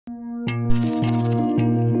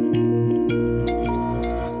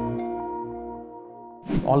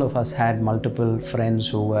All of us had multiple friends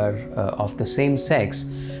who were of the same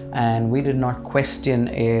sex, and we did not question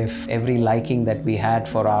if every liking that we had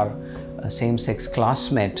for our same-sex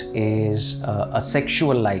classmate is a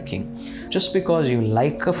sexual liking. Just because you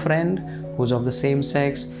like a friend who's of the same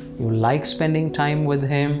sex, you like spending time with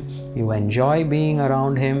him, you enjoy being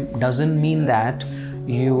around him, doesn't mean that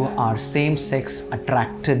you are same-sex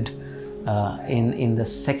attracted in the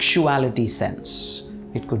sexuality sense.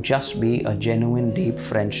 It could just be a genuine, deep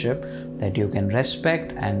friendship that you can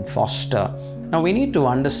respect and foster. Now, we need to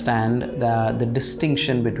understand the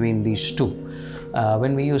distinction between these two.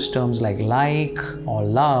 When we use terms like or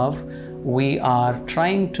love, we are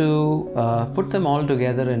trying to put them all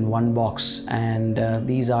together in one box, and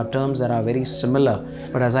these are terms that are very similar.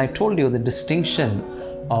 But as I told you, the distinction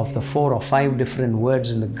of the 4 or 5 different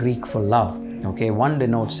words in the Greek for love. Okay, one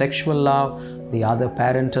denotes sexual love, the other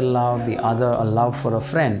parental love, the other a love for a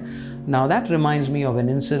friend. Now that reminds me of an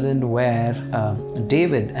incident where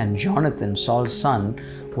David and Jonathan, Saul's son,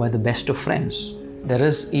 were the best of friends. There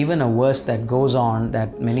is even a verse that goes on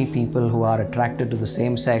that many people who are attracted to the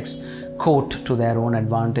same sex quote to their own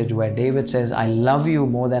advantage, where David says, "I love you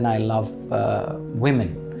more than I love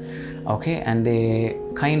women." Okay, and they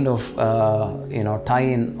kind of tie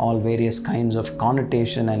in all various kinds of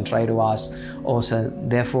connotation and try to ask, oh, so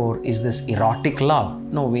therefore is this erotic love?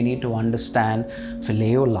 No, we need to understand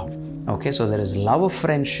phileo love. Okay, so there is love of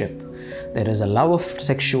friendship, there is a love of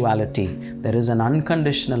sexuality, there is an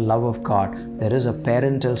unconditional love of God, there is a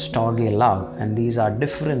parental storge love, and these are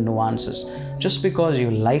different nuances. Just because you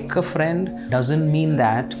like a friend doesn't mean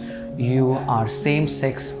that you are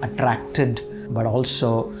same-sex attracted, but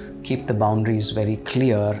also keep the boundaries very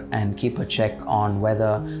clear and keep a check on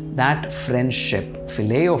whether that friendship,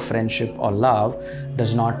 phileo friendship or love,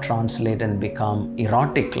 does not translate and become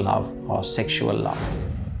erotic love or sexual love.